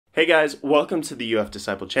Hey guys, welcome to the UF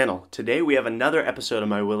Disciple channel. Today we have another episode of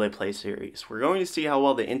my Will It Play series. We're going to see how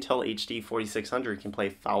well the Intel HD 4600 can play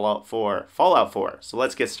Fallout 4. So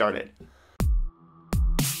let's get started.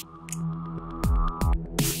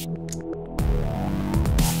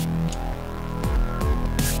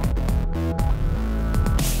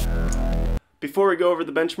 Before we go over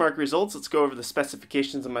the benchmark results, let's go over the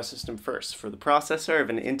specifications of my system first. For the processor, I have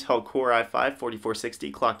an Intel Core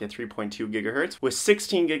i5-4460 clocked at 3.2 GHz with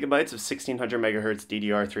 16 GB of 1600 MHz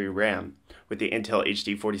DDR3 RAM with the Intel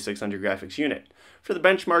HD 4600 graphics unit. For the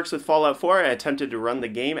benchmarks with Fallout 4, I attempted to run the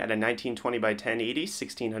game at a 1920 by 1080,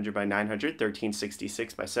 1600 by 900,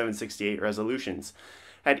 1366 by 768 resolutions.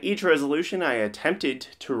 At each resolution, I attempted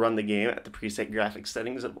to run the game at the preset graphics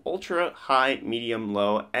settings of ultra, high, medium,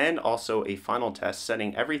 low, and also a final test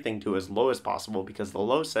setting everything to as low as possible because the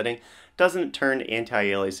low setting doesn't turn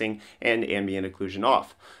anti-aliasing and ambient occlusion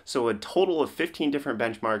off. So a total of 15 different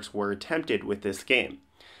benchmarks were attempted with this game.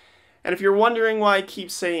 And if you're wondering why I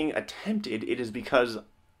keep saying attempted, it is because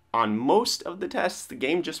on most of the tests, the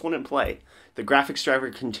game just wouldn't play. The graphics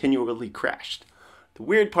driver continually crashed. The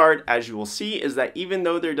weird part, as you will see, is that even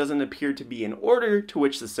though there doesn't appear to be an order to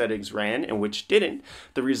which the settings ran and which didn't,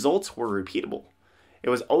 the results were repeatable. It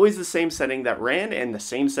was always the same setting that ran and the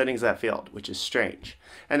same settings that failed, which is strange.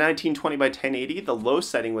 At 1920 by 1080, the low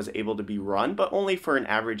setting was able to be run, but only for an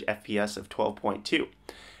average FPS of 12.2.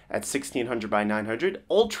 At 1600 by 900,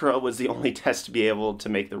 Ultra was the only test to be able to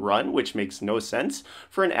make the run, which makes no sense,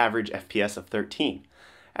 for an average FPS of 13.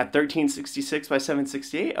 At 1366 by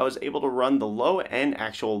 768, I was able to run the low and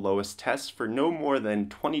actual lowest tests for no more than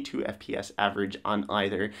 22 FPS average on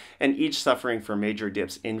either, and each suffering from major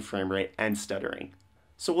dips in frame rate and stuttering.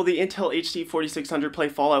 So will the Intel HD 4600 play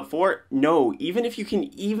Fallout 4? No, even if you can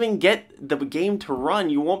even get the game to run,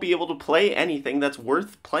 you won't be able to play anything that's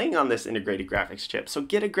worth playing on this integrated graphics chip, so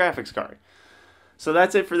get a graphics card. So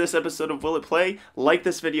that's it for this episode of Will It Play. Like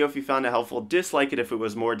this video if you found it helpful. Dislike it if it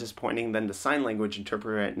was more disappointing than the sign language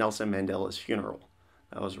interpreter at Nelson Mandela's funeral.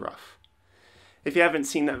 That was rough. If you haven't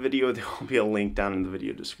seen that video, there will be a link down in the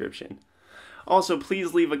video description. Also,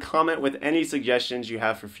 please leave a comment with any suggestions you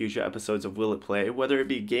have for future episodes of Will It Play, whether it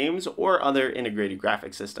be games or other integrated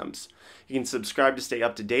graphic systems. You can subscribe to stay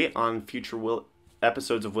up to date on future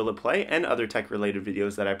episodes of Will It Play and other tech-related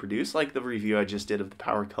videos that I produce, like the review I just did of the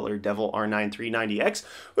Power Color Devil R9 390X,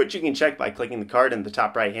 which you can check by clicking the card in the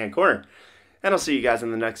top right-hand corner. And I'll see you guys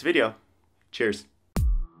in the next video. Cheers.